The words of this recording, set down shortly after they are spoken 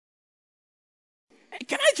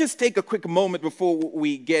Can I just take a quick moment before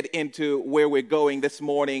we get into where we're going this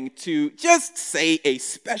morning to just say a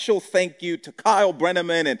special thank you to Kyle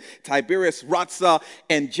Brenneman and Tiberius Ratza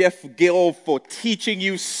and Jeff Gill for teaching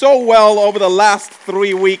you so well over the last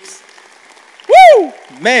 3 weeks. Woo!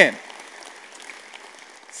 Man.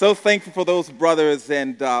 So thankful for those brothers,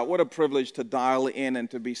 and what a privilege to dial in and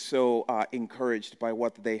to be so encouraged by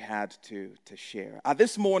what they had to share.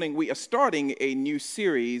 This morning, we are starting a new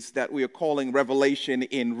series that we are calling Revelation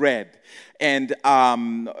in Red. And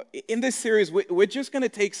in this series, we're just going to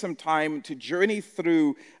take some time to journey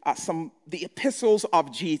through the epistles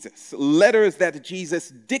of Jesus, letters that Jesus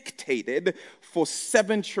dictated for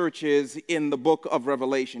 7 churches in the book of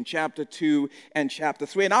Revelation, chapter 2 and chapter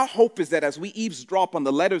 3. And our hope is that as we eavesdrop on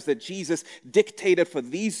the letters that Jesus dictated for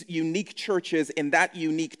these unique churches in that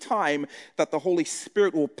unique time, that the Holy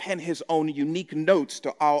Spirit will pen his own unique notes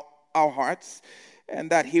to our hearts, and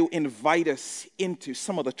that he'll invite us into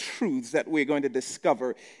some of the truths that we're going to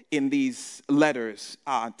discover in these letters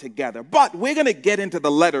together. But we're going to get into the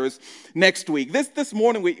letters next week. This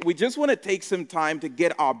morning, we just want to take some time to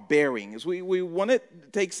get our bearings. We want to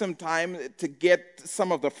take some time to get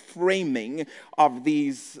some of the framing of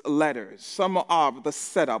these letters, some of the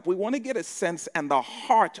setup. We want to get a sense and the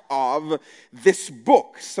heart of this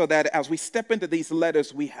book so that as we step into these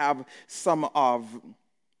letters, we have some of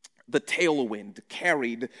the tailwind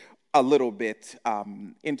carried a little bit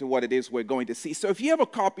into what it is we're going to see. So if you have a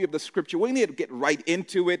copy of the scripture, we need to get right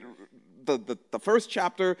into it. The first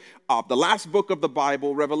chapter of the last book of the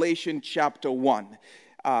Bible, Revelation chapter 1.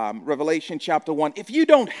 Revelation chapter 1. If you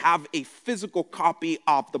don't have a physical copy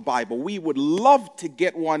of the Bible, we would love to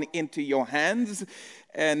get one into your hands.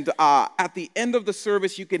 And at the end of the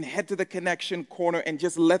service, you can head to the Connection Corner and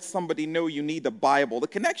just let somebody know you need the Bible. The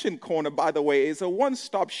Connection Corner, by the way, is a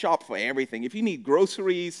one-stop shop for everything. If you need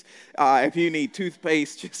groceries, if you need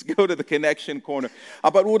toothpaste, just go to the Connection Corner.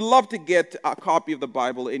 But would love to get a copy of the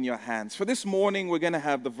Bible in your hands. For this morning, we're going to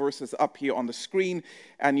have the verses up here on the screen,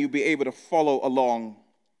 and you'll be able to follow along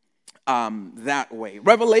that way.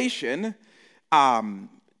 Revelation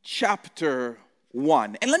chapter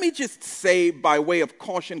 1. And let me just say by way of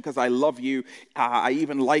caution, because I love you, I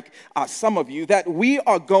even like some of you, that we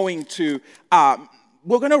are going to,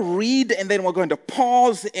 we're going to read and then we're going to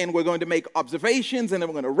pause and we're going to make observations and then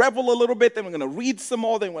we're going to revel a little bit, then we're going to read some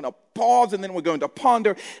more, then we're going to pause and then we're going to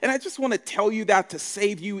ponder. And I just want to tell you that to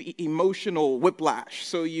save you emotional whiplash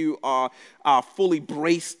so you are fully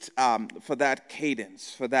braced for that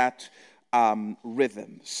cadence, for that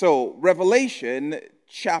rhythm. So Revelation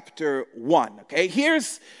chapter 1, okay?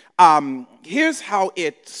 Here's how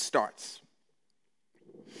it starts.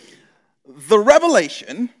 The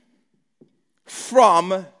revelation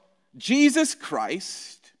from Jesus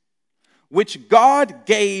Christ, which God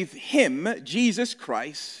gave him, Jesus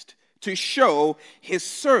Christ, to show his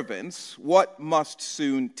servants what must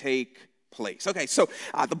soon take place. Okay, so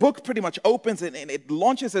the book pretty much opens and it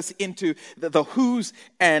launches us into the who's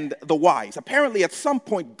and the whys. Apparently, at some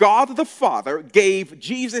point, God the Father gave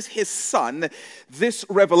Jesus, his son, this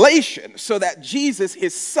revelation so that Jesus,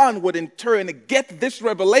 his son, would in turn get this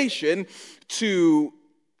revelation to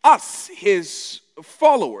us, his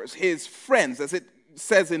followers, his friends, as it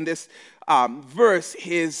says in this verse,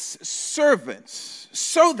 his servants,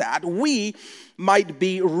 so that we might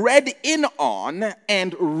be read in on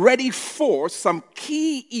and ready for some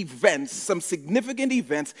key events, some significant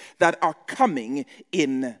events that are coming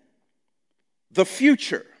in the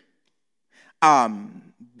future.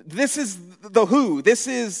 This is the who, this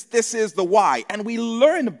is the why. And we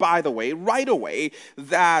learn, by the way, right away,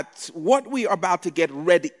 that what we are about to get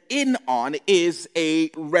read in on is a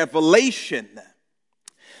revelation.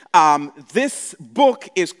 This book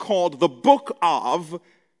is called the Book of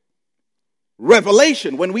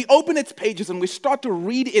Revelation. When we open its pages and we start to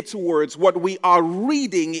read its words, what we are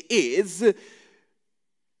reading is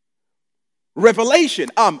revelation.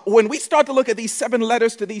 When we start to look at these 7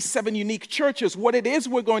 letters to these 7 unique churches, what it is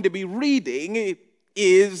we're going to be reading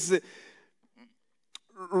is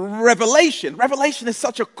revelation. Revelation is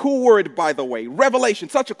such a cool word, by the way. Revelation,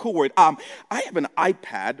 such a cool word. I have an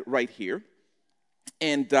iPad right here,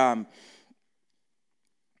 and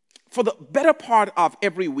for the better part of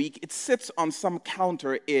every week, it sits on some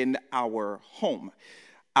counter in our home.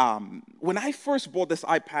 When I first bought this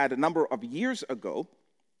iPad a number of years ago,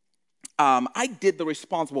 I did the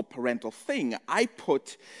responsible parental thing. I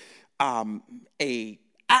put a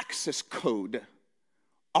access code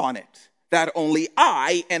on it that only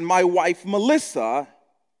I and my wife Melissa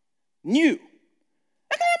knew.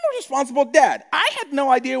 And I'm responsible dad. I had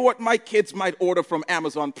no idea what my kids might order from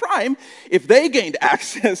Amazon Prime if they gained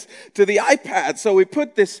access to the iPad. So we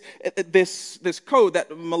put this code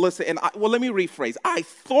that Melissa and I, well, let me rephrase. I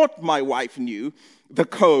thought my wife knew the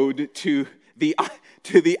code to the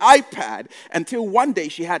iPad until one day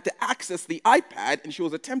she had to access the iPad, and she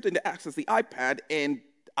was attempting to access the iPad, and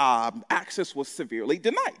access was severely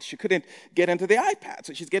denied. She couldn't get into the iPad.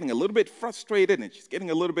 So she's getting a little bit frustrated, and she's getting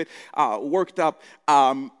a little bit worked up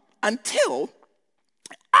until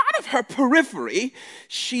out of her periphery,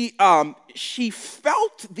 she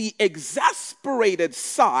felt the exasperated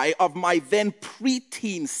sigh of my then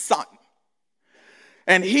preteen son.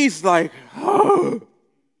 And he's like, oh.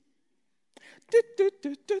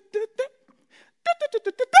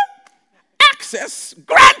 Access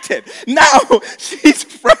granted. Now she's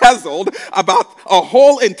frazzled about a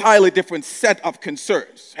whole entirely different set of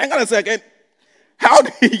concerns. Hang on a second. How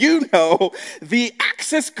do you know the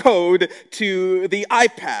access code to the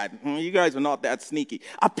iPad? You guys are not that sneaky.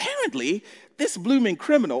 Apparently, this blooming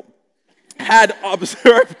criminal had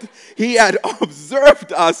observed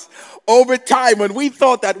us over time. When we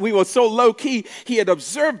thought that we were so low-key, he had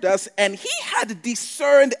observed us, and he had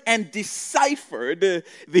discerned and deciphered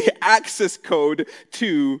the access code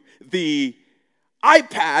to the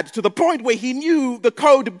iPad to the point where he knew the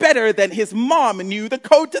code better than his mom knew the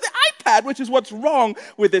code to the iPad, which is what's wrong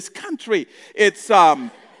with this country. It's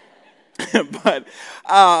But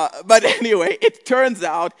anyway, it turns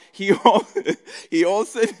out he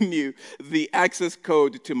also knew the access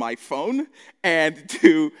code to my phone and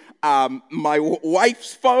to my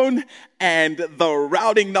wife's phone and the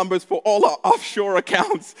routing numbers for all our offshore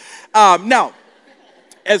accounts. Now,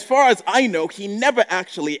 as far as I know, he never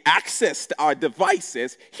actually accessed our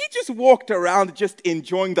devices. He just walked around just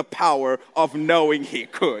enjoying the power of knowing he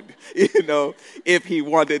could, if he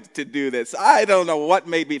wanted to do this. I don't know what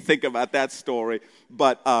made me think about that story,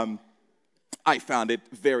 but I found it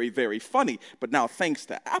very, very funny. But now, thanks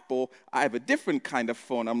to Apple, I have a different kind of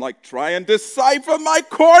phone. I'm like, try and decipher my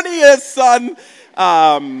cornea, son.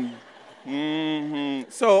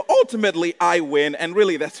 So ultimately, I win, and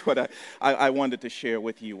really that's what I wanted to share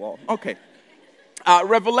with you all. Okay,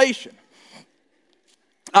 revelation.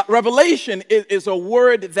 Revelation is a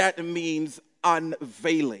word that means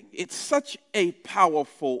unveiling. It's such a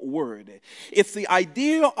powerful word. It's the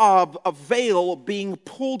idea of a veil being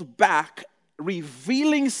pulled back,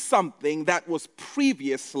 revealing something that was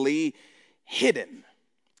previously hidden.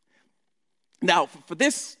 Now, for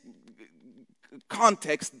this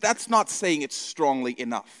context, that's not saying it strongly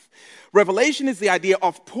enough. Revelation is the idea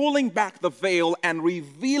of pulling back the veil and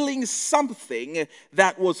revealing something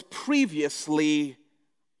that was previously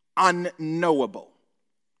unknowable.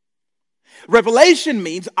 Revelation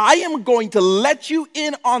means I am going to let you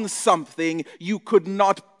in on something you could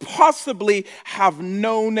not possibly have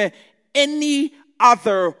known any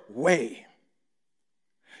other way.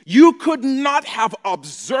 You could not have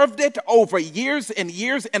observed it over years and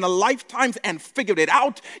years and lifetimes and figured it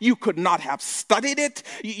out. You could not have studied it.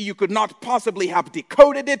 You could not possibly have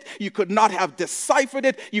decoded it. You could not have deciphered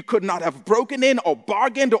it. You could not have broken in or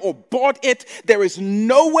bargained or bought it. There is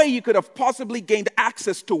no way you could have possibly gained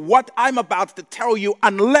access to what I'm about to tell you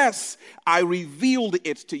unless I revealed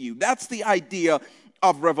it to you. That's the idea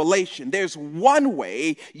of revelation. There's one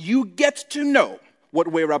way you get to know what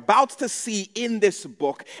we're about to see in this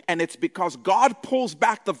book, and it's because God pulls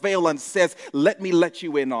back the veil and says, let me let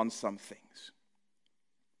you in on some things.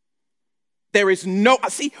 There is no,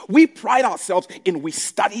 see, we pride ourselves in we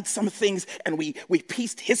studied some things and we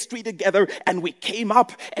pieced history together and we came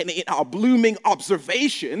up and in our blooming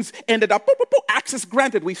observations ended up, access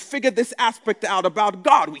granted. We figured this aspect out about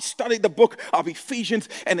God. We studied the book of Ephesians,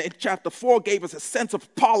 and in chapter 4 gave us a sense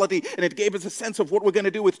of polity, and it gave us a sense of what we're going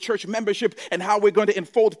to do with church membership and how we're going to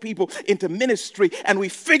enfold people into ministry, and we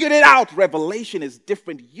figured it out. Revelation is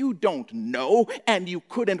different. You don't know, and you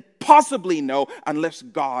couldn't possibly know unless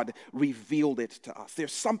God revealed it to us.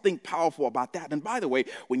 There's something powerful about that. And by the way,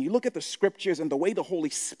 when you look at the scriptures and the way the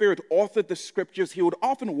Holy Spirit authored the scriptures, he would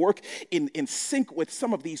often work in sync with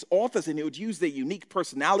some of these authors, and he would use their unique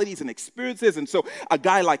personalities and experiences. And so a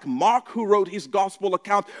guy like Mark, who wrote his gospel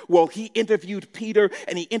account, well, he interviewed Peter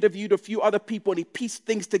and he interviewed a few other people and he pieced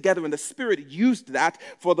things together, and the Spirit used that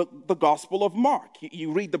for the gospel of Mark.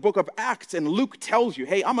 You read the book of Acts and Luke tells you,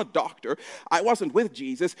 hey, I'm a doctor. I wasn't with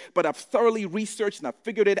Jesus, but I've thoroughly researched and I've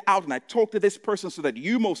figured it out, and I talked to this person so that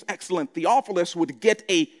you, most excellent Theophilus, would get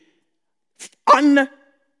a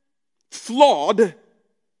unflawed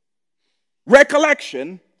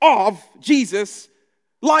recollection of Jesus'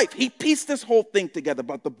 life. He pieced this whole thing together,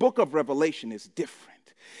 but the book of Revelation is different.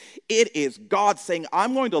 It is God saying,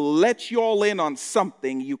 I'm going to let you all in on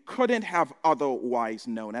something you couldn't have otherwise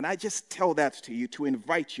known. And I just tell that to you to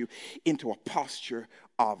invite you into a posture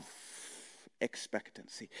of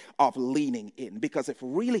expectancy, of leaning in. Because if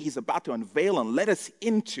really he's about to unveil and let us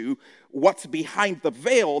into what's behind the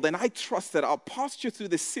veil, then I trust that our posture through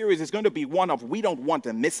this series is going to be one of we don't want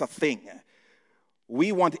to miss a thing.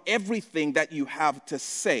 We want everything that you have to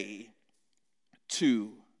say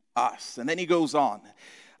to us. And then he goes on.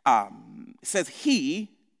 It says, he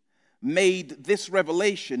made this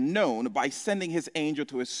revelation known by sending his angel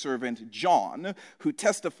to his servant John, who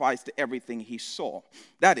testifies to everything he saw.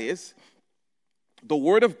 That is, the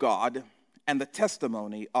word of God and the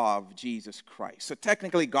testimony of Jesus Christ. So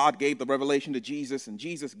technically, God gave the revelation to Jesus, and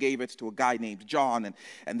Jesus gave it to a guy named John.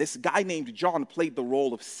 And this guy named John played the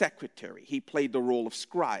role of secretary. He played the role of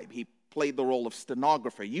scribe. He played the role of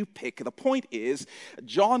stenographer. You pick. The point is,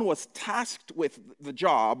 John was tasked with the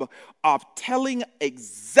job of telling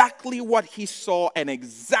exactly what he saw and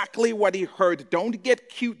exactly what he heard. Don't get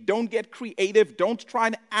cute. Don't get creative. Don't try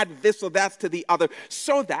and add this or that to the other,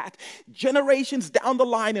 so that generations down the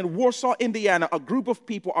line in Warsaw, Indiana, a group of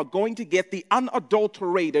people are going to get the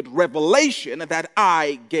unadulterated revelation that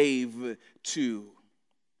I gave to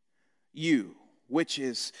you, which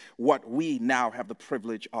is what we now have the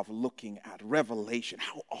privilege of looking at. Revelation.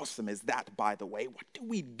 How awesome is that, by the way? What do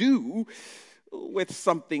we do with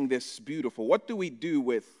something this beautiful? What do we do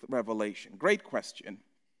with revelation? Great question.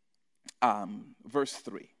 Verse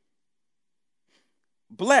 3.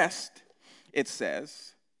 Blessed, it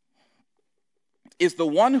says, is the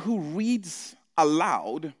one who reads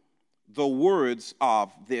aloud the words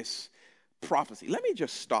of this prophecy. Let me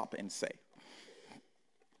just stop and say,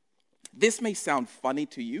 this may sound funny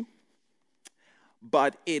to you,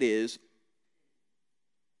 but it is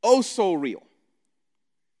oh so real.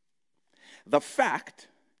 The fact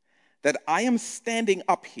that I am standing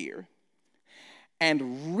up here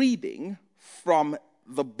and reading from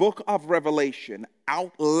the book of Revelation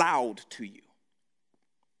out loud to you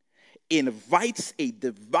invites a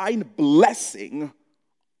divine blessing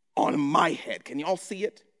on my head. Can you all see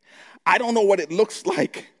it? I don't know what it looks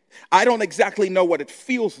like. I don't exactly know what it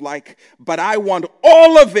feels like, but I want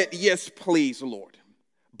all of it, yes, please, Lord.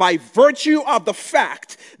 By virtue of the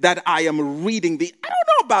fact that I am reading I don't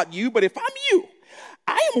know about you, but if I'm you,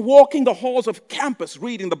 I am walking the halls of campus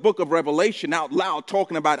reading the book of Revelation out loud,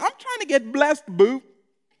 talking about, I'm trying to get blessed, boo.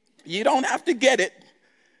 You don't have to get it.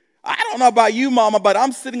 I don't know about you, mama, but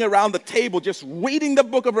I'm sitting around the table just reading the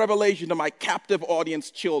book of Revelation to my captive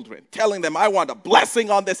audience children, telling them I want a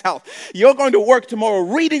blessing on this house. You're going to work tomorrow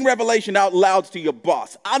reading Revelation out loud to your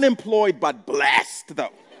boss. Unemployed but blessed,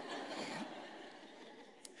 though.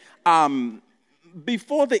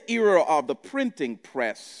 Before the era of the printing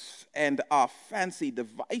press and our fancy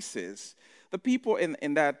devices, the people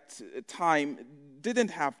in that time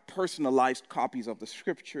didn't have personalized copies of the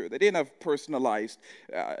scripture. They didn't have personalized,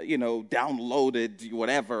 downloaded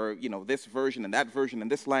whatever, this version and that version in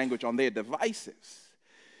this language on their devices.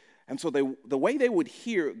 And so the way they would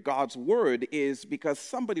hear God's word is because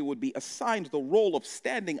somebody would be assigned the role of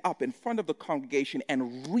standing up in front of the congregation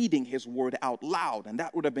and reading his word out loud. And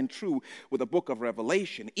that would have been true with the book of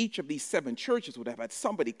Revelation. Each of these 7 churches would have had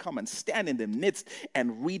somebody come and stand in the midst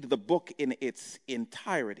and read the book in its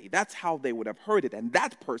entirety. That's how they would have heard it. And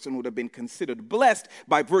that person would have been considered blessed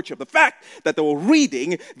by virtue of the fact that they were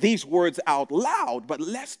reading these words out loud. But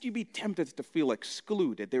lest you be tempted to feel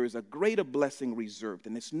excluded, there is a greater blessing reserved.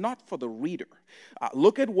 And it's not for the reader.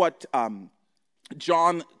 Look at what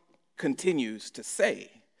John continues to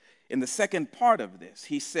say in the second part of this.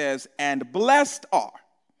 He says, and blessed are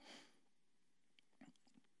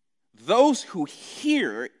those who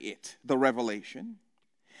hear it, the revelation,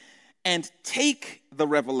 and take the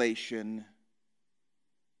revelation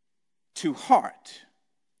to heart,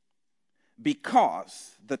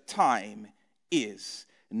 because the time is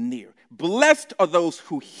near. Blessed are those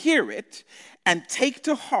who hear it and take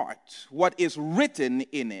to heart what is written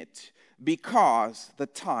in it, because the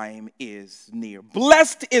time is near.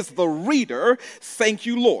 Blessed is the reader, thank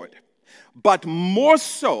you, Lord. But more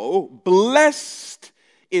so, blessed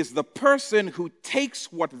is the person who takes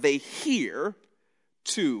what they hear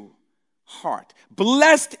to heart.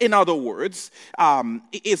 Blessed, in other words,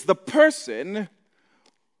 is the person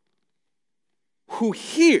who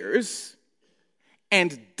hears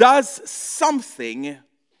and does something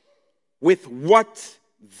with what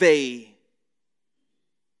they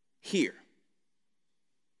hear.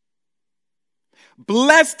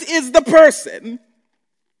 Blessed is the person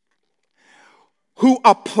who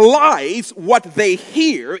applies what they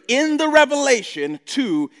hear in the revelation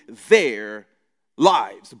to their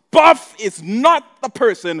lives. Buff is not the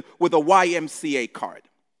person with a YMCA card,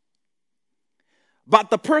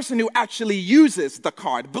 but the person who actually uses the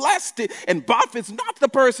card. Blessed and buff is not the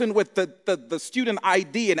person with the student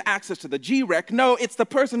ID and access to the GREC. No, it's the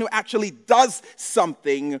person who actually does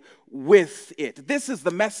something with it. This is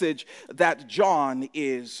the message that John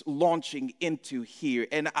is launching into here.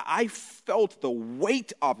 And I felt the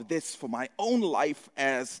weight of this for my own life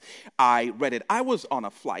as I read it. I was on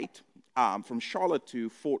a flight from Charlotte to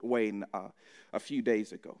Fort Wayne a few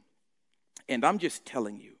days ago. And I'm just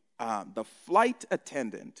telling you, the flight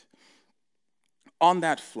attendant on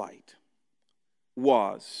that flight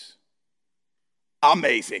was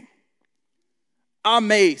amazing.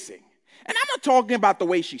 Amazing. And I'm not talking about the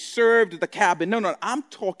way she served the cabin. No, I'm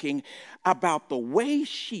talking about the way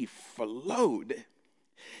she flowed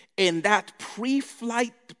in that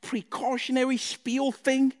pre-flight precautionary spiel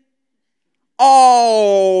thing.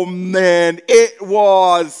 Oh, man, it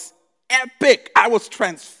was epic. I was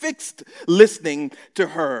transfixed listening to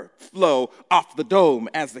her flow off the dome,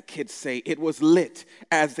 as the kids say. It was lit,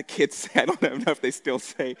 as the kids say. I don't know if they still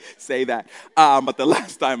say that. But the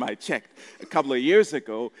last time I checked, a couple of years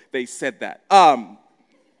ago, they said that.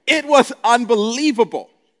 It was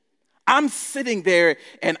unbelievable. I'm sitting there,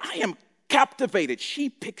 and I am captivated. She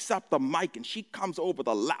picks up the mic and she comes over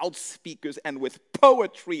the loudspeakers, and with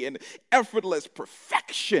poetry and effortless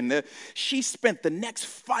perfection, she spent the next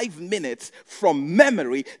 5 minutes from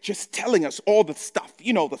memory just telling us all the stuff,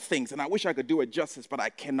 the things. And I wish I could do it justice, but I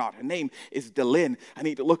cannot. Her name is Delynn. I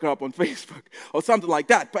need to look her up on Facebook or something like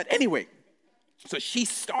that. But anyway, so she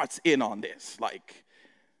starts in on this,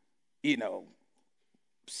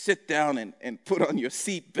 sit down and put on your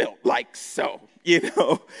seatbelt like so,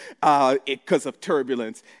 because of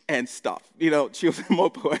turbulence and stuff. She was more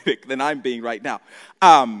poetic than I'm being right now.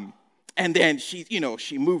 And then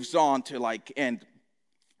she moves on to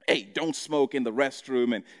hey, don't smoke in the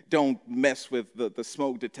restroom, and don't mess with the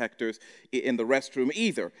smoke detectors in the restroom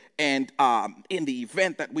either. And in the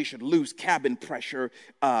event that we should lose cabin pressure,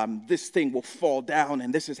 this thing will fall down,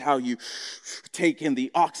 and this is how you take in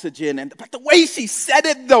the oxygen. But the way she said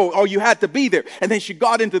it, though, you had to be there. And then she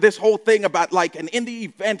got into this whole thing about and in the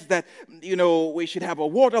event that, we should have a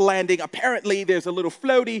water landing, apparently there's a little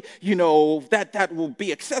floaty, that will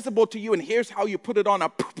be accessible to you, and here's how you put it on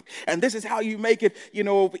and this is how you make it,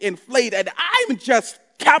 inflate. And I'm just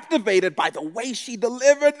captivated by the way she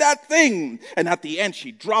delivered that thing. And at the end,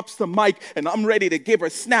 she drops the mic, and I'm ready to give her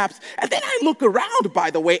snaps. And then I look around, by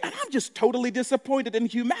the way, and I'm just totally disappointed in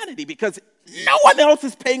humanity because no one else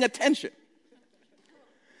is paying attention.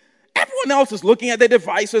 Everyone else is looking at their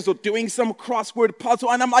devices or doing some crossword puzzle,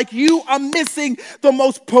 and I'm like, you are missing the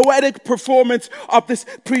most poetic performance of this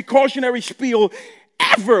precautionary spiel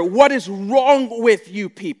ever. What is wrong with you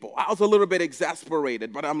people? I was a little bit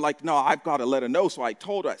exasperated, but I'm like, no, I've got to let her know. So I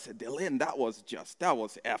told her, I said, Delynn, that was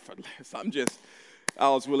effortless. I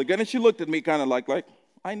was really good. And she looked at me kind of like,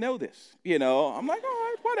 I know this, I'm like, all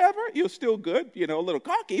right, whatever. You're still good, a little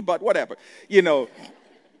cocky, but whatever,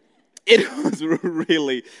 It was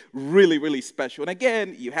really, really, really special. And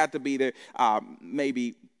again, you had to be there,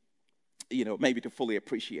 maybe to fully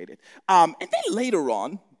appreciate it. And then later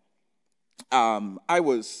on, I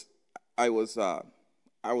was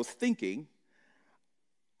thinking,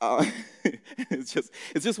 it's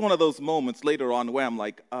just one of those moments later on where I'm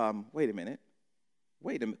like, wait a minute.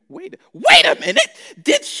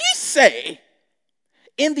 Did she say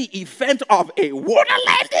in the event of a water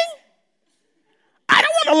landing? I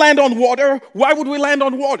don't want to land on water. Why would we land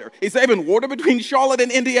on water? Is there even water between Charlotte and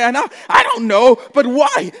Indiana? I don't know, but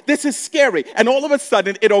why? This is scary. And all of a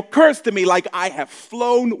sudden, it occurs to me like I have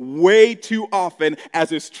flown way too often,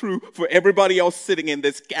 as is true for everybody else sitting in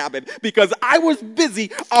this cabin, because I was busy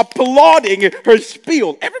applauding her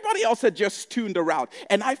spiel. Everybody else had just tuned her out,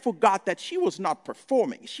 and I forgot that she was not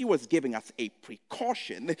performing. She was giving us a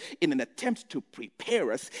precaution in an attempt to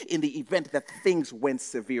prepare us in the event that things went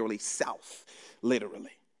severely south. Literally.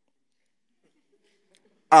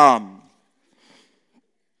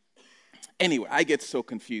 Anyway, I get so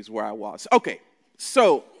confused where I was. Okay,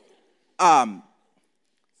 so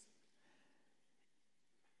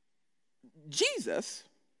Jesus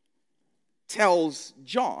tells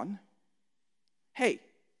John, hey,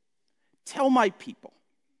 tell my people,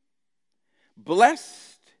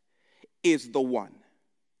 blessed is the one,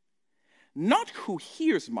 not who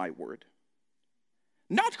hears my word,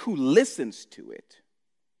 not who listens to it,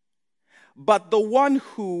 but the one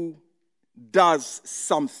who does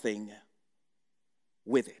something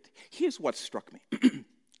with it. Here's what struck me.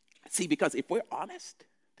 See, because if we're honest,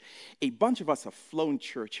 a bunch of us have flown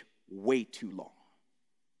church way too long.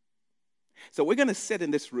 So we're going to sit in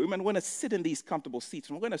this room, and we're going to sit in these comfortable seats,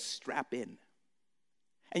 and we're going to strap in.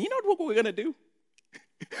 And you know what we're going to do?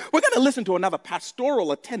 We're going to listen to another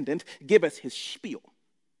pastoral attendant give us his spiel.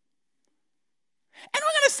 And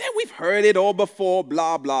we're going to say, we've heard it all before,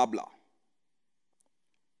 blah, blah, blah.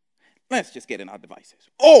 Let's just get in our devices.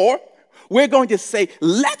 Or we're going to say,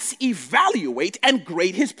 let's evaluate and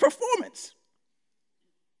grade his performance.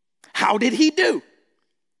 How did he do?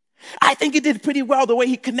 I think he did pretty well the way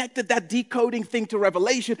he connected that decoding thing to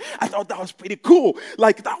Revelation. I thought that was pretty cool.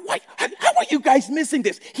 Like, how are you guys missing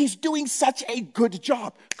this? He's doing such a good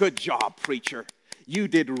job. Good job, preacher. You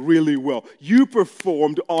did really well. You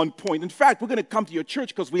performed on point. In fact, we're going to come to your church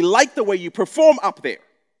because we like the way you perform up there.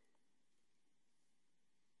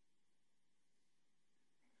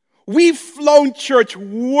 We've flown church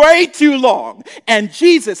way too long. And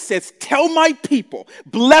Jesus says, tell my people,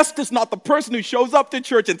 blessed is not the person who shows up to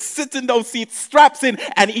church and sits in those seats, straps in,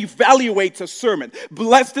 and evaluates a sermon.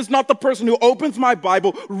 Blessed is not the person who opens my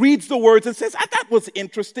Bible, reads the words, and says, that was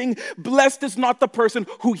interesting. Blessed is not the person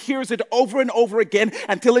who hears it over and over again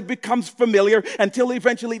until it becomes familiar, until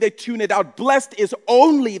eventually they tune it out. Blessed is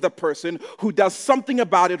only the person who does something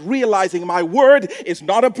about it, realizing my word is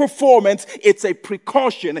not a performance, it's a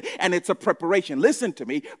precaution. And it's a preparation. Listen to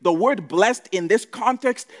me. The word blessed in this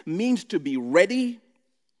context means to be ready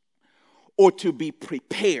or to be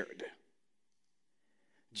prepared.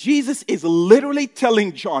 Jesus is literally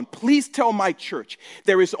telling John, please tell my church,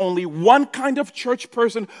 there is only one kind of church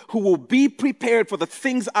person who will be prepared for the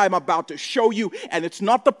things I'm about to show you, and it's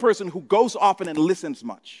not the person who goes often and listens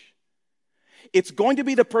much. It's going to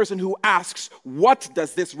be the person who asks, what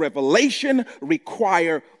does this revelation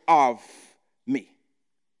require of me?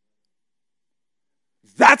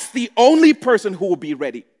 That's the only person who will be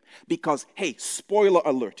ready. Because, hey, spoiler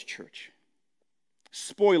alert, church.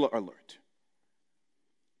 Spoiler alert.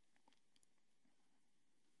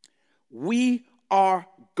 We are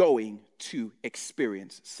going to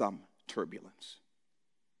experience some turbulence.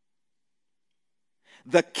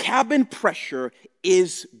 The cabin pressure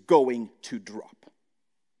is going to drop.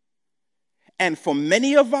 And for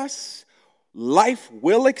many of us, life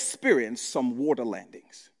will experience some water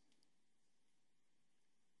landings.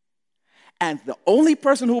 And the only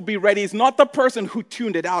person who will be ready is not the person who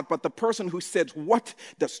tuned it out, but the person who said, what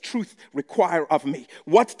does truth require of me?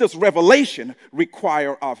 What does revelation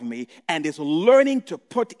require of me? And is learning to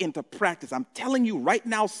put into practice. I'm telling you right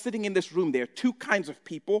now, sitting in this room, there are two kinds of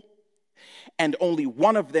people, and only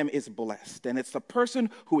one of them is blessed. And it's the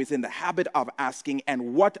person who is in the habit of asking,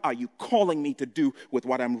 and what are you calling me to do with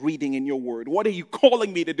what I'm reading in your word? What are you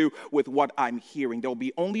calling me to do with what I'm hearing? There will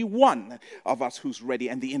be only one of us who's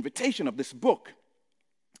ready. And the invitation of this book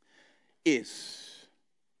is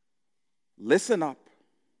listen up,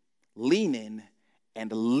 lean in,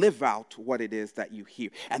 and live out what it is that you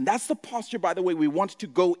hear. And that's the posture, by the way, we want to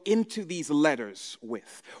go into these letters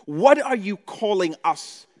with. What are you calling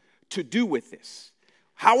us to do with this?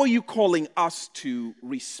 How are you calling us to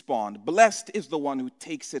respond? Blessed is the one who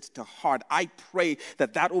takes it to heart. I pray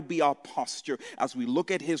that that will be our posture as we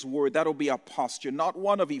look at his word. That will be our posture, not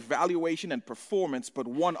one of evaluation and performance, but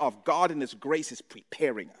one of God and his grace is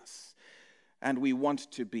preparing us. And we want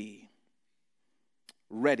to be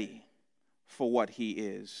ready for what he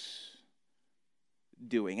is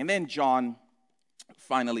doing. And then John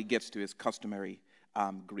finally gets to his customary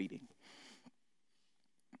greeting.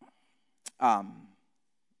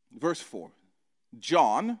 Verse 4,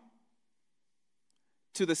 John,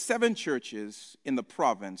 to the 7 churches in the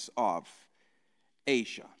province of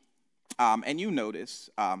Asia. And you notice,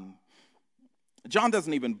 John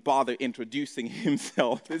doesn't even bother introducing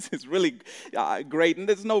himself. This is really great, and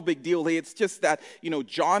there's no big deal here. It's just that,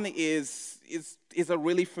 John is a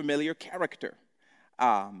really familiar character.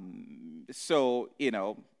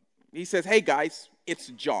 He says, hey guys, it's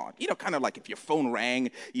John. Kind of like if your phone rang,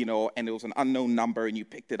 and it was an unknown number and you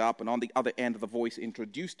picked it up, and on the other end of the voice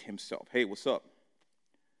introduced himself. Hey, what's up?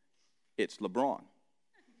 It's LeBron.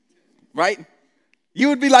 Right? You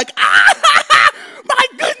would be like, my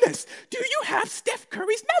goodness, do you have Steph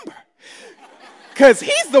Curry's number? Because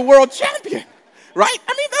he's the world champion, right?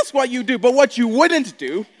 I mean, that's what you do. But what you wouldn't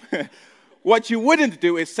do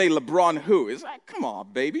is say LeBron who? It's like, come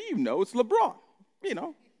on, baby, it's LeBron,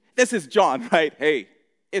 This is John, right? Hey,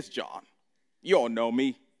 it's John. You all know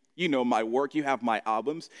me. You know my work. You have my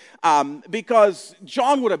albums. Because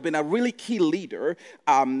John would have been a really key leader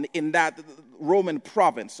in that Roman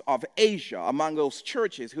province of Asia among those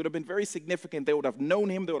churches. He would have been very significant. They would have known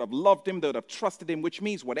him. They would have loved him. They would have trusted him, which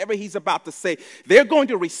means whatever he's about to say, they're going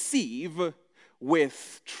to receive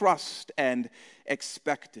with trust and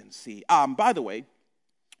expectancy. By the way,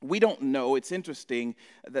 we don't know. It's interesting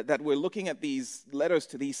that we're looking at these letters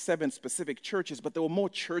to these 7 specific churches, but there were more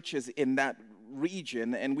churches in that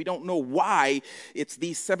region, and we don't know why it's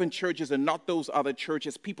these 7 churches and not those other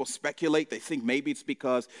churches. People speculate. They think maybe it's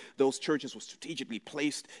because those churches were strategically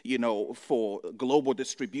placed, for global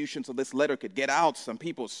distribution so this letter could get out. Some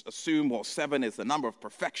people assume, well, 7 is the number of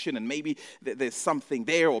perfection, and maybe there's something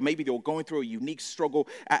there, or maybe they were going through a unique struggle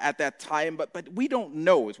at that time, but we don't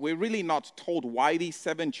know. We're really not told why these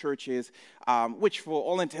 7 churches, which for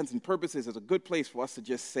all intents and purposes is a good place for us to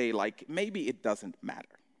just say, maybe it doesn't matter.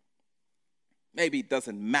 Maybe it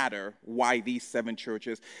doesn't matter why these 7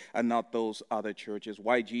 churches and not those other churches,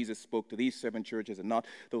 why Jesus spoke to these 7 churches and not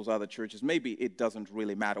those other churches. Maybe it doesn't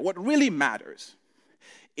really matter. What really matters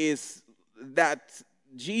is that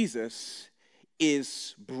Jesus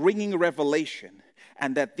is bringing revelation,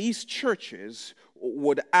 and that these churches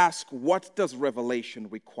would ask, what does revelation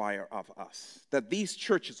require of us? That these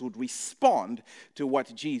churches would respond to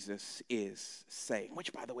what Jesus is saying,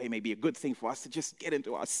 which, by the way, may be a good thing for us to just get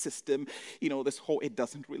into our system. This whole, it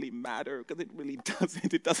doesn't really matter, because it really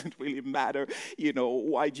doesn't. It doesn't really matter,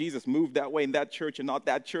 why Jesus moved that way in that church and not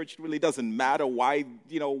that church. It really doesn't matter why,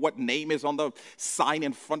 what name is on the sign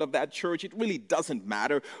in front of that church. It really doesn't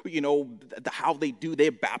matter, how they do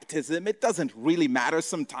their baptism. It doesn't really matter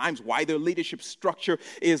sometimes why their leadership structure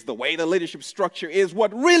is the way the leadership structure is.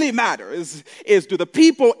 What really matters is, do the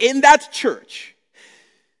people in that church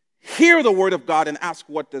hear the word of God and ask,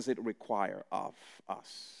 what does it require of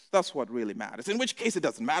us? That's what really matters. In which case, it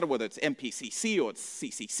doesn't matter whether it's MPCC or it's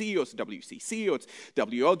CCC or it's WCC or it's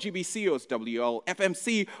WLGBC or it's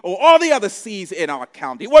WLFMC or all the other C's in our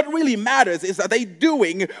county. What really matters is, are they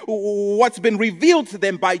doing what's been revealed to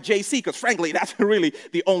them by JC? Because frankly, that's really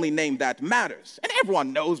the only name that matters. And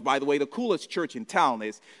everyone knows, by the way, the coolest church in town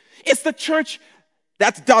it's the church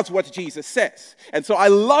that does what Jesus says. And so I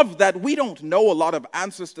love that we don't know a lot of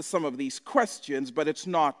answers to some of these questions, but it's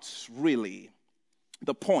not really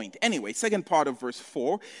the point. Anyway, second part of verse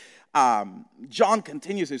 4, John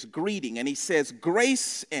continues his greeting, and he says,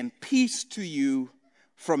 grace and peace to you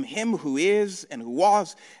from him who is and who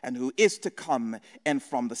was and who is to come, and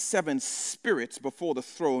from the 7 spirits before the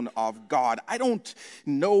throne of God. I don't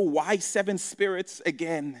know why 7 spirits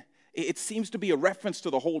again. It seems to be a reference to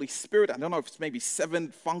the Holy Spirit. I don't know if it's maybe 7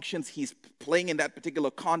 functions he's playing in that particular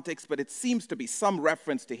context, but it seems to be some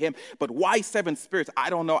reference to him. But why 7 spirits? I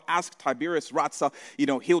don't know. Ask Tiberius Ratza.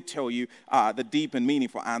 He'll tell you the deep and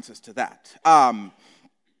meaningful answers to that. And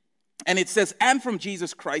it says, and from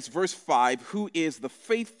Jesus Christ, verse 5, who is the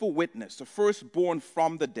faithful witness, the firstborn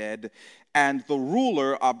from the dead, and the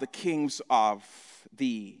ruler of the kings of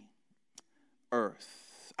the earth.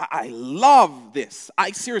 I love this. I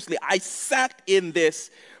sat in this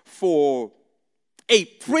for a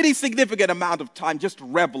pretty significant amount of time just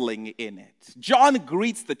reveling in it. John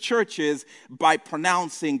greets the churches by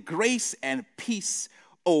pronouncing grace and peace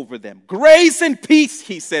over them. Grace and peace,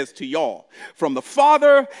 he says to y'all, from the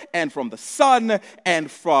Father and from the Son and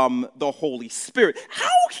from the Holy Spirit. How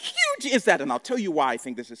huge is that? And I'll tell you why I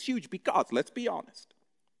think this is huge, because let's be honest.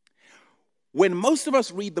 When most of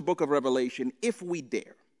us read the book of Revelation, if we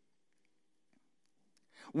dare,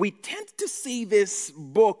 we tend to see this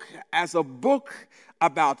book as a book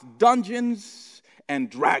about dungeons and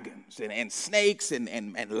dragons and snakes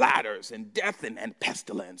and ladders and death and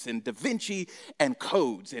pestilence and Da Vinci and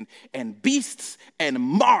codes and beasts and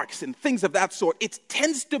marks and things of that sort. It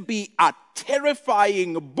tends to be a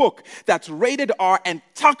terrifying book that's rated R and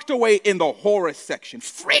tucked away in the horror section.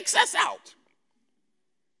 Freaks us out.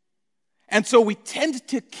 And so we tend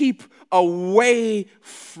to keep away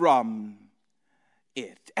from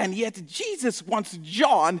it. And yet Jesus wants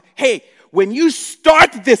John, hey, when you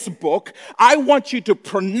start this book, I want you to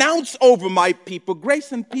pronounce over my people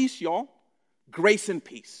grace and peace, y'all. Grace and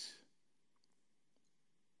peace.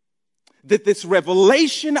 That this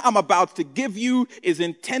revelation I'm about to give you is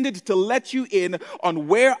intended to let you in on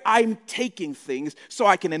where I'm taking things, so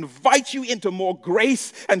I can invite you into more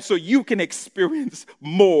grace and so you can experience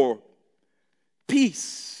more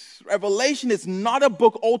peace. Revelation is not a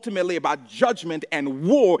book ultimately about judgment and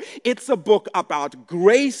war. It's a book about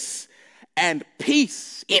grace and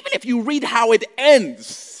peace. Even if you read how it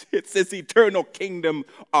ends, it's this eternal kingdom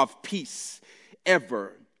of peace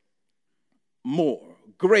evermore.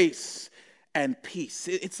 Grace and peace.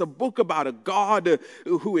 It's a book about a God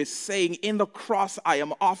who is saying, in the cross I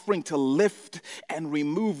am offering to lift and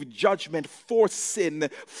remove judgment for sin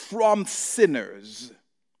from sinners.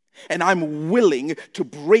 And I'm willing to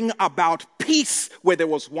bring about peace where there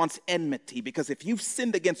was once enmity. Because if you've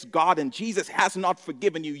sinned against God and Jesus has not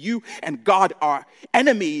forgiven you, you and God are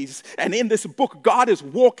enemies. And in this book, God is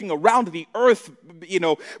walking around the earth,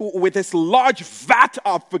 with this large vat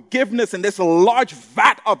of forgiveness and this large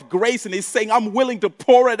vat of grace. And he's saying, I'm willing to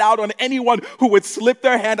pour it out on anyone who would slip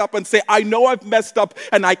their hand up and say, I know I've messed up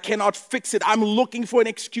and I cannot fix it. I'm looking for an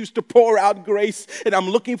excuse to pour out grace, and I'm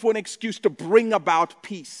looking for an excuse to bring about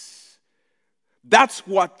peace. That's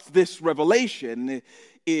what this revelation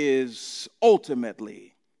is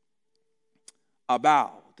ultimately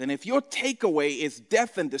about. And if your takeaway is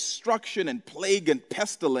death and destruction and plague and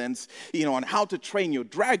pestilence, on how to train your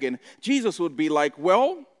dragon, Jesus would be like,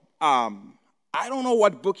 well, I don't know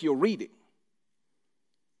what book you're reading.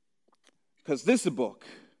 Because this book,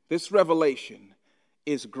 this revelation,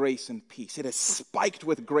 is grace and peace. It is spiked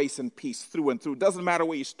with grace and peace through and through. It doesn't matter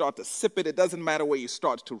where you start to sip it. It doesn't matter where you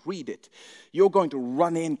start to read it. You're going to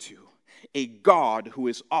run into a God who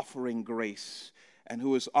is offering grace and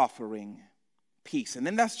who is offering peace. And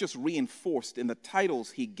then that's just reinforced in the titles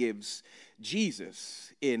he gives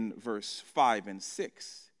Jesus in verse 5 and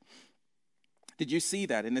 6. Did you see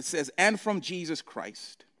that? And it says, and from Jesus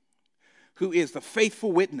Christ, who is the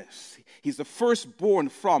faithful witness. He's the firstborn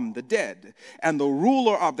from the dead and the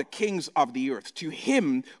ruler of the kings of the earth. To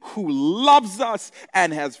him who loves us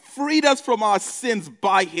and has freed us from our sins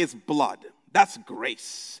by his blood. That's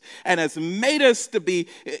grace. And has made us to be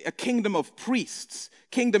a kingdom and priests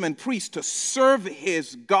to serve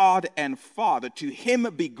his God and Father. To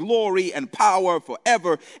him be glory and power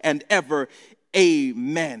forever and ever.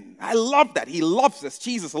 Amen. I love that. He loves us.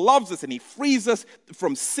 Jesus loves us, and he frees us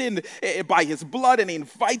from sin by his blood, and he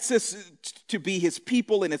invites us to be his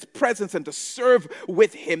people in his presence and to serve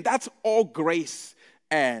with him. That's all grace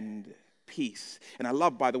and peace. And I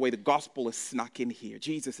love, by the way, the gospel is snuck in here.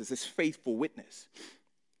 Jesus is his faithful witness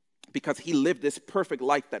because he lived this perfect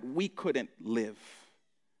life that we couldn't live.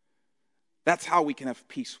 That's how we can have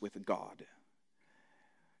peace with God.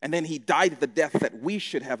 And then he died the death that we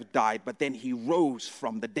should have died, but then he rose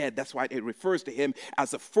from the dead. That's why it refers to him as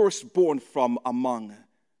the firstborn from among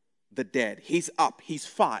the dead. He's up, he's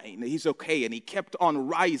fine, he's okay, and he kept on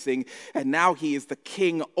rising, and now he is the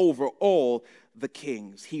king over all the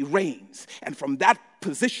kings. He reigns, and from that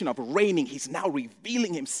position of reigning, he's now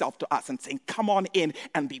revealing himself to us and saying, come on in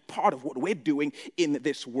and be part of what we're doing in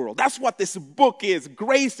this world. That's what this book is,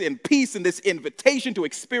 grace and peace, and this invitation to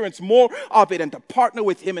experience more of it and to partner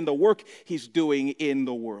with him in the work he's doing in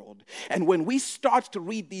the world. And when we start to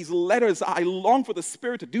read these letters, I long for the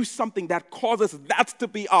Spirit to do something that causes that to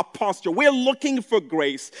be our posture. We're looking for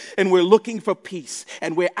grace and we're looking for peace,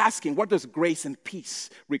 and we're asking, what does grace and peace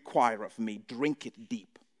require of me? Drink it deep.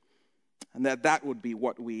 And that would be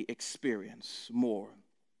what we experience more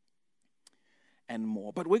and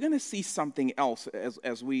more. But we're going to see something else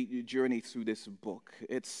as we journey through this book.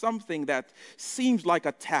 It's something that seems like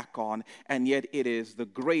a tack on, and yet it is the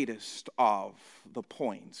greatest of the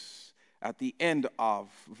points. At the end of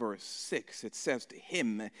verse 6, it says, to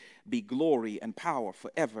him be glory and power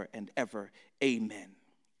forever and ever. Amen.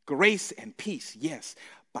 Grace and peace, yes,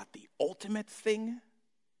 but the ultimate thing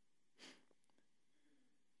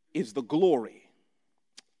is the glory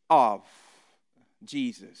of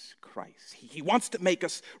Jesus Christ. He wants to make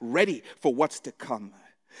us ready for what's to come.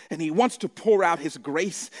 And he wants to pour out his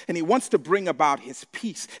grace, and he wants to bring about his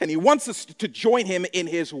peace, and he wants us to join him in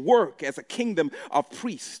his work as a kingdom of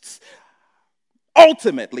priests,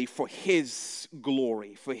 ultimately for his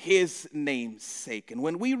glory, for his name's sake. And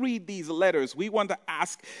when we read these letters, we want to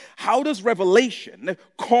ask, how does Revelation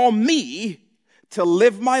call me to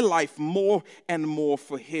live my life more and more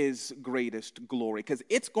for his greatest glory? Because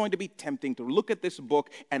it's going to be tempting to look at this book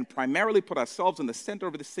and primarily put ourselves in the center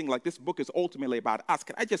of this thing, like this book is ultimately about us.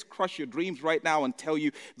 Can I just crush your dreams right now and tell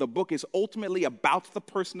you the book is ultimately about the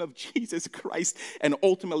person of Jesus Christ and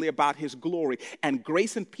ultimately about his glory. And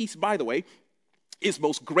grace and peace, by the way, is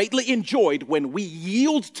most greatly enjoyed when we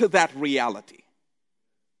yield to that reality.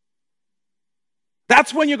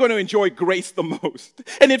 That's when you're going to enjoy grace the most.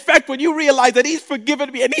 And in fact, when you realize that he's forgiven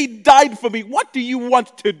me and he died for me, what do you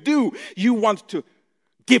want to do? You want to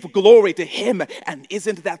give glory to him. And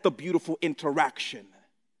isn't that the beautiful interaction?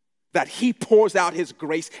 That he pours out his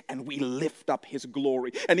grace and we lift up his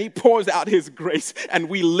glory. And he pours out his grace and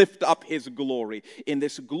we lift up his glory in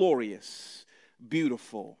this glorious,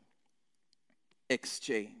 beautiful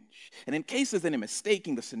exchange. And in case there's any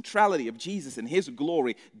mistaking the centrality of Jesus and his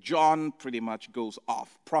glory, John pretty much goes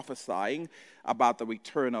off prophesying about the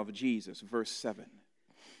return of Jesus. Verse 7.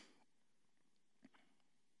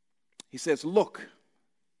 He says, look,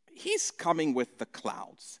 he's coming with the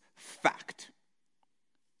clouds. fact.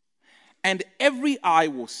 And every eye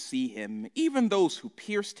will see him, even those who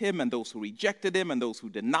pierced him, and those who rejected him, and those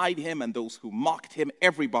who denied him, and those who mocked him.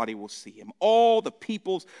 Everybody will see him. All the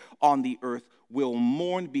peoples on the earth will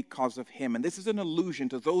mourn because of him. And this is an allusion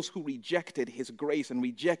to those who rejected his grace and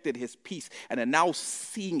rejected his peace, and are now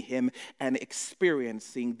seeing him and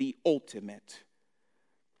experiencing the ultimate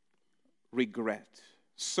regret.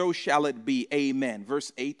 So shall it be. Amen.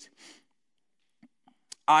 Verse 8.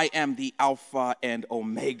 I am the Alpha and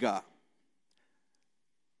Omega,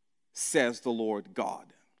 says the Lord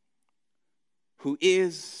God, who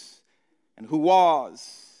is and who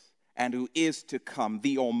was and who is to come,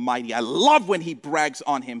 the Almighty. I love when he brags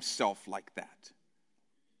on himself like that.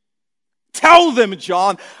 Tell them,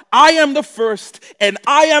 John, I am the first and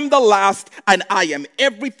I am the last and I am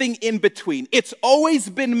everything in between. It's always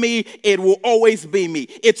been me. It will always be me.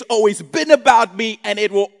 It's always been about me, and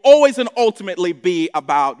it will always and ultimately be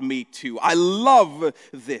about me too. I love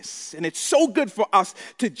this. And it's so good for us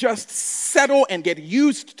to just settle and get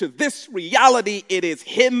used to this reality. It is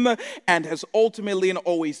him and has ultimately and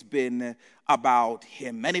always been about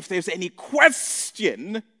him. And if there's any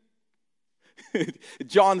question,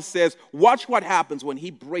 John says, watch what happens when he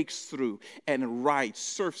breaks through and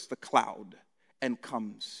surfs the cloud and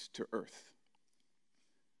comes to earth.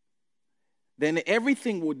 Then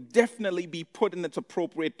everything would definitely be put in its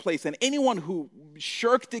appropriate place. And anyone who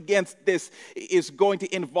shirked against this is going to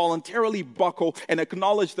involuntarily buckle and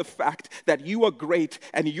acknowledge the fact that you are great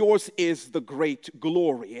and yours is the great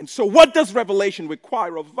glory. And so what does Revelation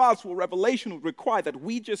require of us? Well, Revelation would require that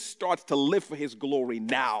we just start to live for his glory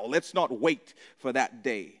now. Let's not wait for that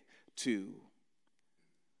day to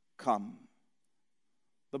come.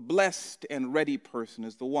 The blessed and ready person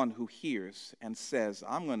is the one who hears and says,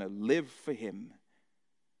 I'm going to live for him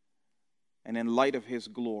and in light of his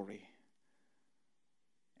glory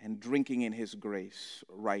and drinking in his grace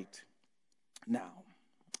right now.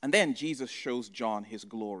 And then Jesus shows John his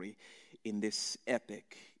glory in this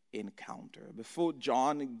epic encounter. Before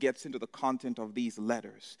John gets into the content of these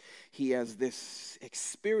letters, he has this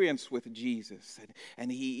experience with Jesus,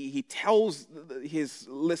 and he tells his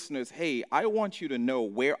listeners, hey, I want you to know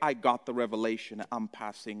where I got the revelation I'm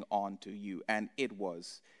passing on to you. And it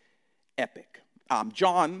was epic.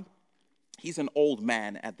 John, he's an old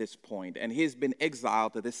man at this point, and he's been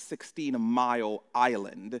exiled to this 16-mile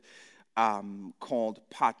island called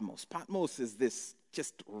Patmos. Patmos is this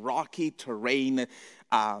just rocky terrain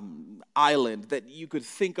island that you could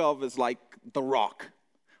think of as like The Rock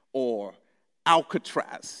or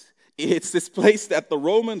Alcatraz. It's this place that the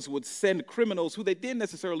Romans would send criminals who they didn't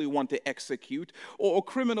necessarily want to execute, or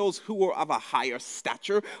criminals who were of a higher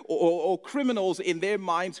stature, or criminals in their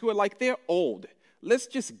minds who are like, they're old. Let's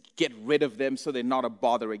just get rid of them so they're not a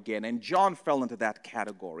bother again. And John fell into that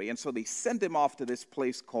category. And so they sent him off to this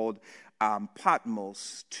place called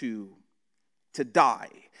Patmos to die.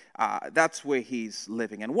 That's where he's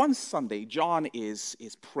living. And one Sunday, John is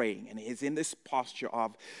praying, and he's in this posture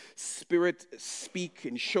of, Spirit, speak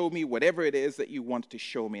and show me whatever it is that you want to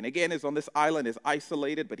show me. And again, he's on this island, is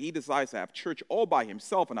isolated, but he desires to have church all by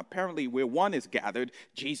himself. And apparently where one is gathered,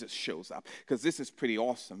 Jesus shows up, because this is pretty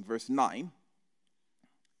awesome. Verse 9,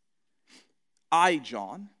 I,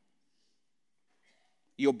 John,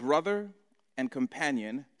 your brother and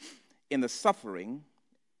companion in the suffering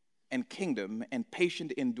and kingdom and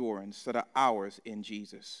patient endurance that are ours in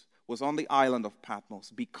Jesus, was on the island of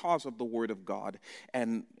Patmos because of the word of God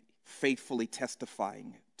and faithfully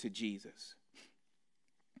testifying to Jesus.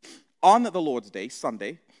 On the Lord's Day,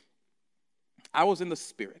 Sunday, I was in the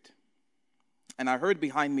Spirit, and I heard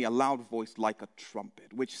behind me a loud voice like a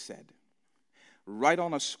trumpet, which said, write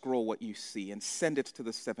on a scroll what you see and send it to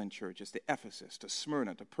the 7 churches, to Ephesus, to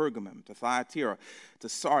Smyrna, to Pergamum, to Thyatira, to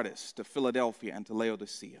Sardis, to Philadelphia, and to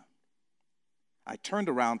Laodicea. I turned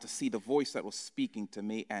around to see the voice that was speaking to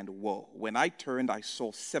me, and whoa, when I turned, I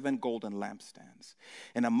saw 7 golden lampstands.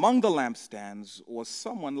 And among the lampstands was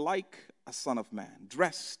someone like a son of man,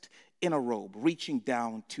 dressed in a robe, reaching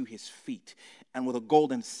down to his feet, and with a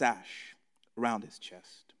golden sash around his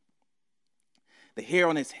chest. The hair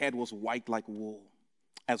on his head was white like wool,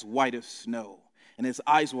 as white as snow. And his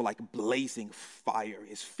eyes were like blazing fire.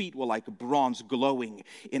 His feet were like bronze glowing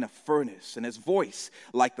in a furnace. And his voice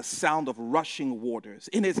like the sound of rushing waters.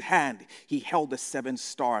 In his hand he held the 7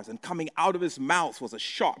 stars. And coming out of his mouth was a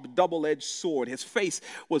sharp double-edged sword. His face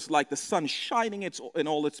was like the sun shining in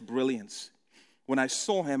all its brilliance. When I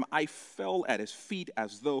saw him, I fell at his feet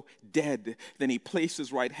as though dead. Then he placed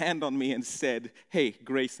his right hand on me and said, hey,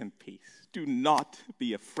 grace and peace Do not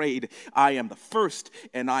be afraid. I am the first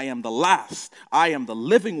and I am the last. I am the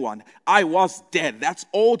living one. I was dead. That's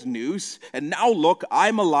old news. And now look,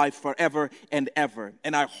 I'm alive forever and ever.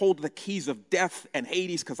 And I hold the keys of death and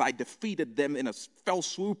Hades because I defeated them in a fell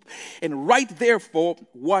swoop. And write therefore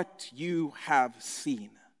what you have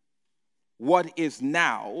seen, what is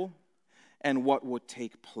now, and what will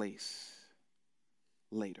take place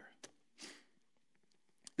later.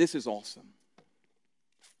 This is awesome.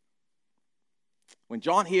 When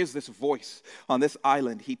John hears this voice on this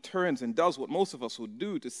island, he turns and does what most of us would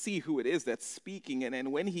do to see who it is that's speaking.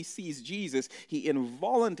 And when he sees Jesus, he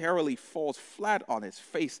involuntarily falls flat on his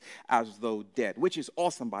face as though dead, which is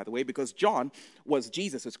awesome, by the way, because John was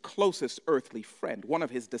Jesus' closest earthly friend, one of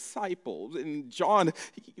his disciples. And John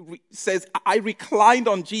says, I reclined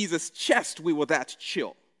on Jesus' chest. We were that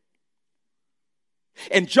chill.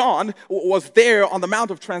 And John was there on the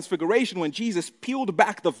Mount of Transfiguration when Jesus peeled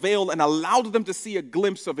back the veil and allowed them to see a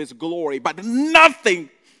glimpse of his glory. But nothing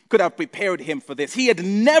could have prepared him for this. He had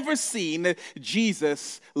never seen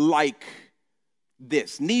Jesus like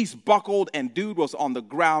this. Knees buckled and dude was on the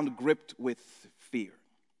ground gripped with fear,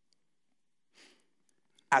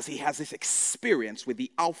 as he has this experience with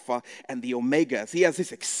the Alpha and the Omega, as he has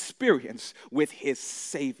this experience with his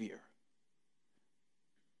Savior.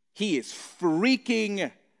 He is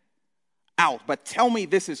freaking out. But tell me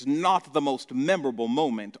this is not the most memorable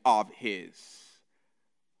moment of his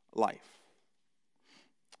life.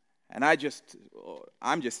 And I'm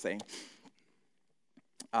just saying,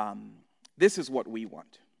 this is what we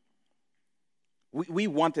want. We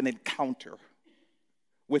want an encounter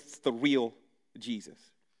with the real Jesus.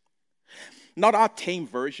 Not our tame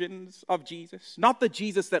versions of Jesus, not the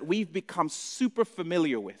Jesus that we've become super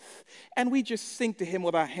familiar with, and we just sing to him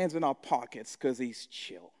with our hands in our pockets because he's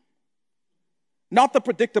chill. Not the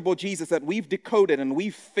predictable Jesus that we've decoded and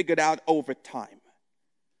we've figured out over time.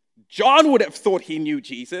 John would have thought he knew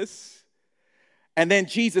Jesus, and then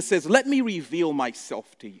Jesus says, let me reveal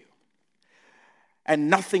myself to you. And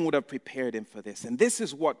nothing would have prepared him for this. And this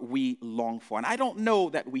is what we long for. And I don't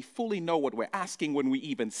know that we fully know what we're asking when we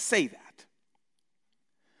even say that.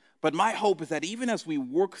 But my hope is that even as we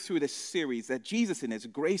work through this series, that Jesus in his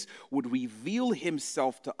grace would reveal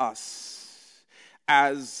himself to us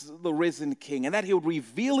as the risen King, and that he would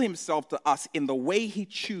reveal himself to us in the way he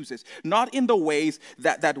chooses, not in the ways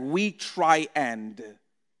that we try and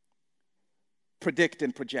predict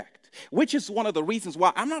and project. Which is one of the reasons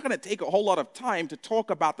why I'm not going to take a whole lot of time to talk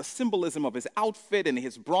about the symbolism of his outfit and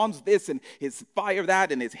his bronze this and his fire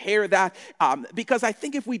that and his hair that. Because I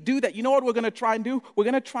think if we do that, you know what we're going to try and do? We're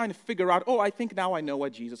going to try and figure out, I think now I know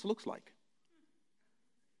what Jesus looks like.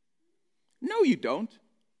 No, you don't.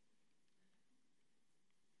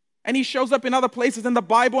 And he shows up in other places in the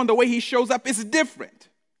Bible, and the way he shows up is different.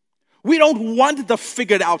 We don't want the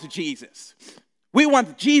figured out Jesus. We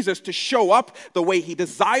want Jesus to show up the way he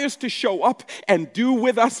desires to show up and do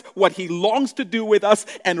with us what he longs to do with us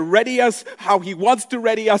and ready us how he wants to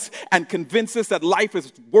ready us and convince us that life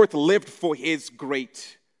is worth lived for his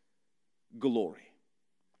great glory.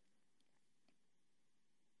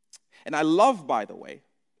 And I love, by the way,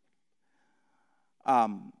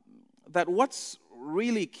 that what's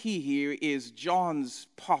really key here is John's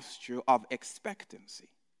posture of expectancy.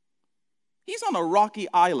 He's on a rocky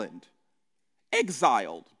island,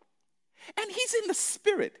 exiled, and he's in the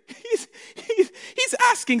Spirit. He's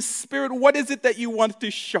asking Spirit, what is it that you want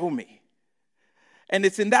to show me? And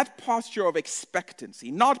it's in that posture of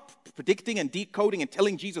expectancy, not predicting and decoding and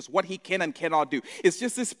telling Jesus what he can and cannot do. It's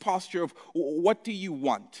just this posture of, what do you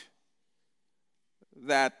want?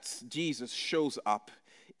 That Jesus shows up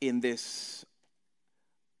in this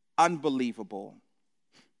unbelievable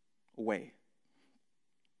way.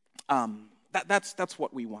 That's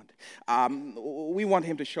what we want. We want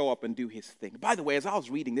him to show up and do his thing. By the way, as I was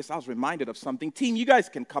reading this, I was reminded of something. Team, you guys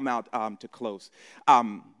can come out to close.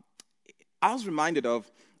 I was reminded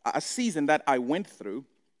of a season that I went through,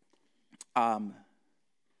 some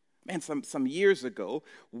years ago,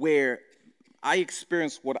 where I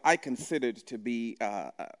experienced what I considered to be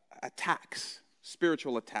attacks,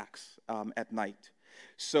 spiritual attacks at night.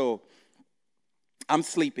 So I'm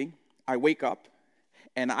sleeping, I wake up,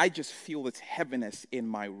 and I just feel this heaviness in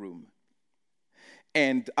my room.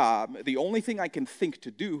 And the only thing I can think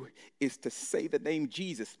to do is to say the name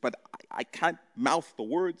Jesus, but I can't mouth the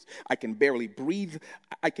words. I can barely breathe.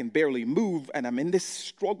 I can barely move. And I'm in this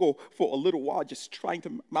struggle for a little while, just trying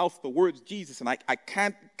to mouth the words Jesus. And I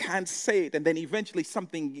can't say it. And then eventually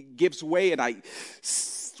something gives way, and I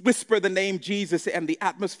whisper the name Jesus and the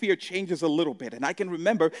atmosphere changes a little bit. And I can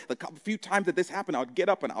remember the few times that this happened, I would get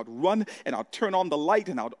up and I would run and I would turn on the light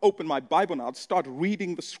and I would open my Bible and I would start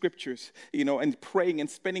reading the scriptures, and praying and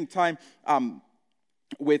spending time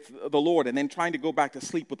with the Lord, and then trying to go back to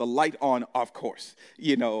sleep with the light on, of course,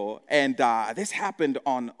 And this happened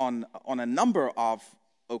on a number of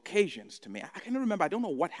occasions to me. I can't remember. I don't know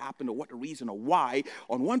what happened or what the reason or why.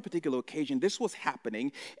 On one particular occasion, this was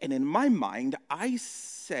happening, and in my mind, I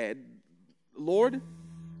said, Lord,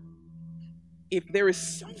 if there is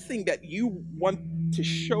something that you want to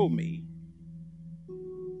show me,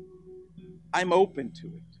 I'm open to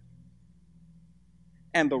it.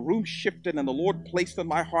 And the room shifted, and the Lord placed on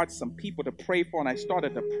my heart some people to pray for, and I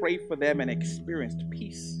started to pray for them and experienced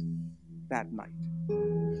peace that night.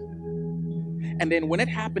 And then when it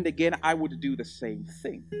happened again, I would do the same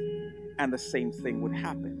thing, and the same thing would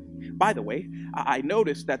happen. By the way, I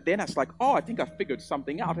noticed that then I was like, oh, I think I figured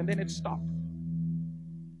something out, and then it stopped.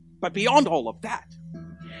 But beyond all of that,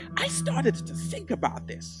 I started to think about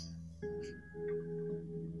this.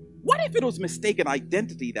 What if it was mistaken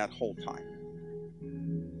identity that whole time?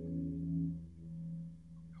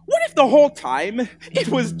 What if the whole time it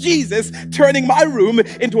was Jesus turning my room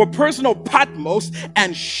into a personal Patmos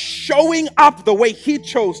and showing up the way he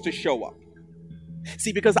chose to show up?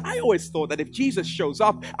 See, because I always thought that if Jesus shows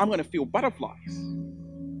up, I'm going to feel butterflies.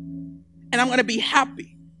 And I'm going to be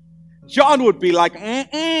happy. John would be like,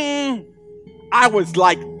 I was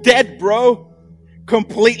like dead, bro.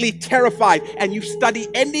 Completely terrified. And you study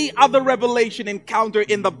any other revelation encounter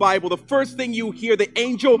in the Bible, the first thing you hear the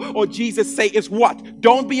angel or Jesus say is what?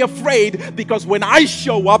 Don't be afraid, because when I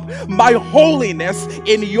show up, my holiness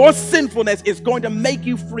in your sinfulness is going to make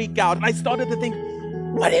you freak out. And I started to think,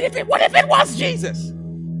 what if it was Jesus?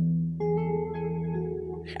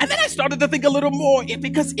 And then I started to think a little more,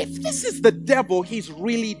 because if this is the devil, he's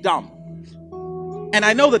really dumb. And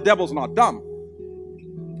I know the devil's not dumb.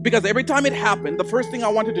 Because every time it happened, the first thing I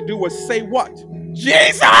wanted to do was say what?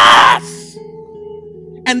 Jesus!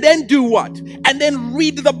 And then do what? And then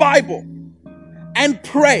read the Bible and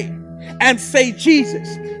pray and say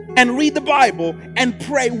Jesus and read the Bible and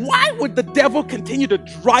pray. Why would the devil continue to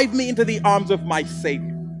drive me into the arms of my Savior?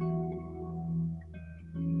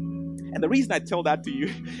 And the reason I tell that to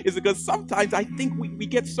you is because sometimes I think we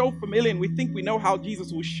get so familiar and we think we know how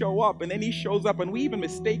Jesus will show up, and then he shows up and we even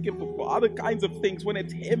mistake him for other kinds of things when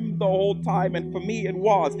it's him the whole time. And for me, it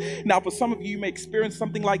was. Now, for some of you may experience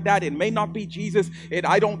something like that. It may not be Jesus, and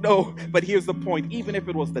I don't know. But here's the point. Even if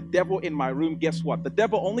it was the devil in my room, guess what? The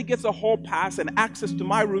devil only gets a hall pass and access to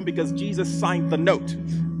my room because Jesus signed the note.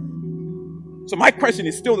 So my question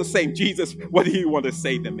is still the same. Jesus, what do you want to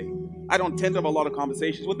say to me? I don't tend to have a lot of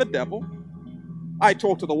conversations with the devil. I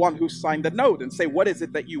talk to the one who signed the note and say, what is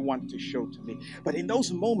it that you want to show to me? But in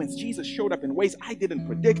those moments, Jesus showed up in ways I didn't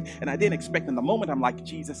predict and I didn't expect. In the moment, I'm like,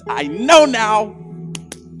 Jesus, I know now.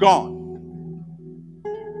 Gone.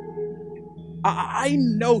 I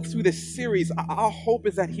know through this series, our hope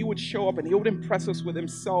is that he would show up and he would impress us with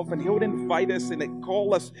himself, and he would invite us and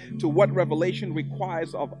call us to what revelation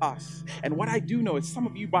requires of us. And what I do know is some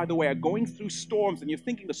of you, by the way, are going through storms, and you're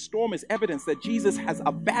thinking the storm is evidence that Jesus has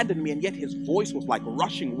abandoned me, and yet his voice was like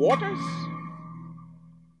rushing waters.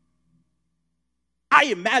 I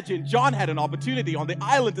imagine John had an opportunity on the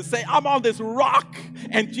island to say, I'm on this rock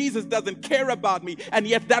and Jesus doesn't care about me. And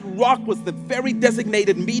yet that rock was the very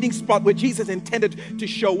designated meeting spot where Jesus intended to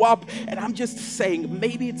show up. And I'm just saying,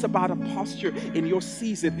 maybe it's about a posture in your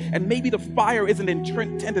season. And maybe the fire isn't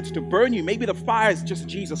intended to burn you. Maybe the fire is just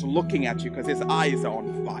Jesus looking at you because his eyes are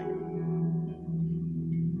on fire.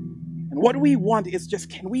 And what we want is just,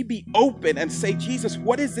 can we be open and say, Jesus,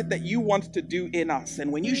 what is it that you want to do in us?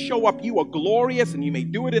 And when you show up, you are glorious, and you may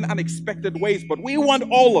do it in unexpected ways, but we want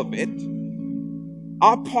all of it.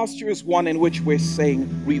 Our posture is one in which we're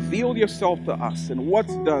saying, reveal yourself to us. And what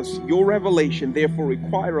does your revelation therefore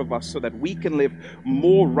require of us so that we can live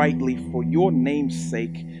more rightly for your name's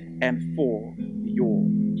sake and for your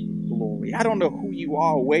glory? I don't know who you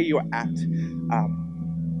are or where you're at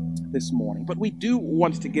this morning, but we do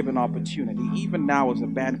want to give an opportunity, even now as the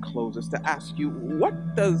band closes, to ask you,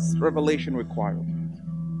 what does revelation require of you?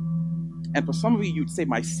 And for some of you, you'd say,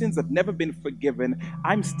 my sins have never been forgiven.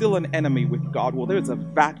 I'm still an enemy with God. Well, there's a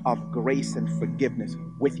vat of grace and forgiveness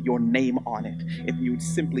with your name on it. If you'd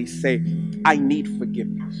simply say, I need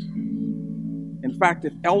forgiveness. In fact,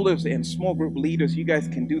 if elders and small group leaders, you guys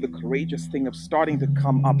can do the courageous thing of starting to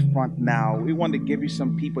come up front now. We want to give you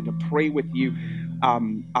some people to pray with you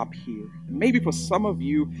up here. Maybe for some of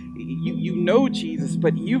you, you know Jesus,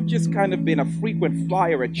 but you've just kind of been a frequent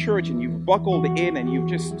flyer at church, and you've buckled in and you've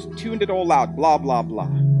just tuned it all out, blah, blah, blah.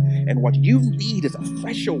 And what you need is a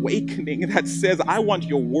fresh awakening that says, I want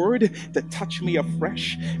your word to touch me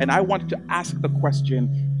afresh. And I want to ask the question,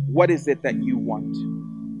 what is it that you want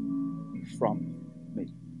from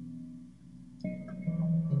me?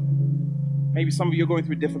 Maybe some of you are going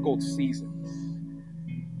through difficult seasons.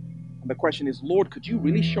 And the question is, Lord, could you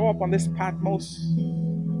really show up on this Patmos?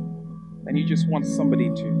 And you just want somebody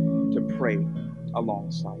to pray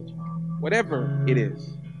alongside you. Whatever it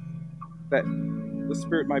is that the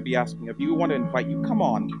Spirit might be asking of you, we want to invite you, come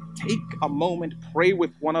on, take a moment, pray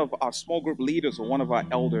with one of our small group leaders or one of our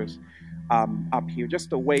elders up here.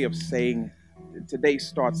 Just a way of saying, today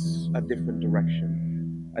starts a different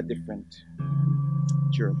direction, a different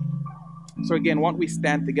journey. So again, why don't we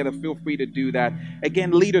stand together? Feel free to do that.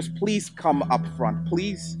 Again, leaders, please come up front,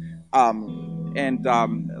 please.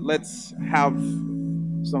 Let's have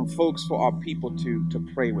some folks for our people to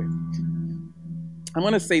pray with. I'm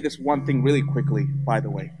going to say this one thing really quickly, by the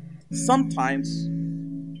way. Sometimes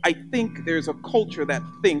I think there's a culture that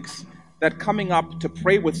thinks that coming up to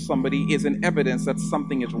pray with somebody is an evidence that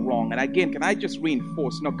something is wrong. And again, can I just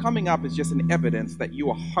reinforce? No, coming up is just an evidence that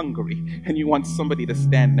you are hungry and you want somebody to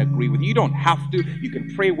stand and agree with you. You don't have to. You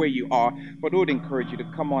can pray where you are, but I would encourage you to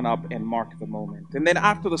come on up and mark the moment. And then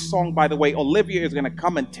after the song, by the way, Olivia is going to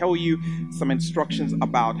come and tell you some instructions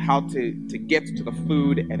about how to get to the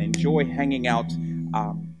food and enjoy hanging out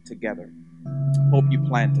together. Hope you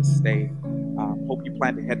plan to stay. Hope you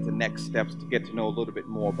plan to head to next steps to get to know a little bit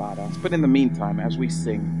more about us. But in the meantime, as we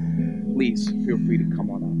sing, please feel free to come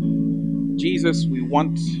on up. Jesus, we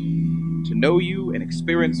want to know you and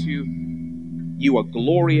experience you. You are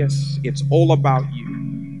glorious. It's all about you.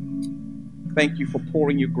 Thank you for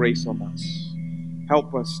pouring your grace on us.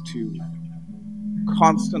 Help us to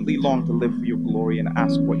constantly long to live for your glory and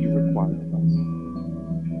ask what you require of us.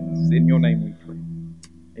 It's in your name we pray.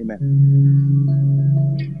 Amen.